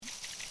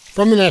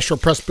From the National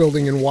Press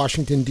Building in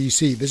Washington,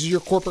 D.C., this is your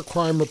Corporate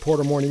Crime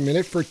Reporter Morning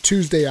Minute for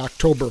Tuesday,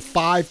 October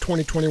 5,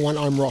 2021.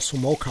 I'm Russell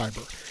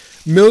Mokhiber.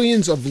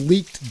 Millions of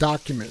leaked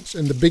documents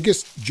and the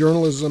biggest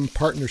journalism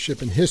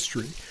partnership in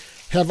history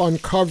have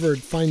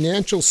uncovered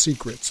financial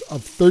secrets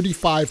of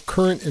 35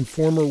 current and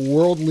former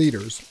world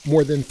leaders,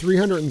 more than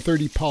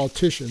 330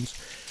 politicians,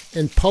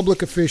 and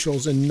public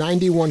officials in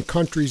 91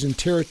 countries and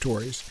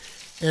territories,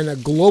 and a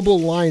global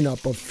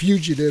lineup of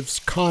fugitives,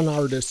 con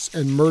artists,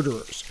 and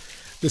murderers.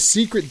 The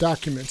secret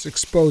documents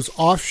expose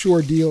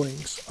offshore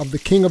dealings of the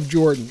King of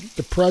Jordan,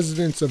 the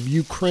presidents of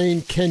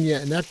Ukraine, Kenya,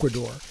 and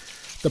Ecuador,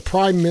 the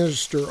Prime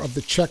Minister of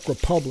the Czech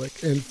Republic,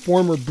 and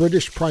former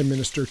British Prime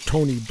Minister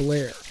Tony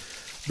Blair.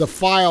 The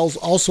files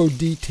also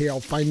detail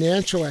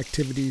financial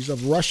activities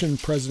of Russian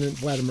President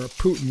Vladimir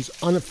Putin's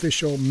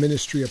unofficial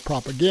Ministry of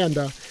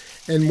Propaganda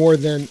and more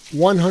than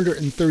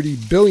 130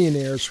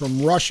 billionaires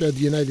from Russia,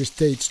 the United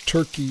States,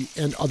 Turkey,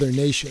 and other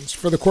nations.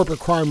 For the Corporate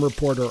Crime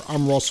Reporter,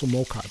 I'm Russell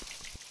Mokhiber.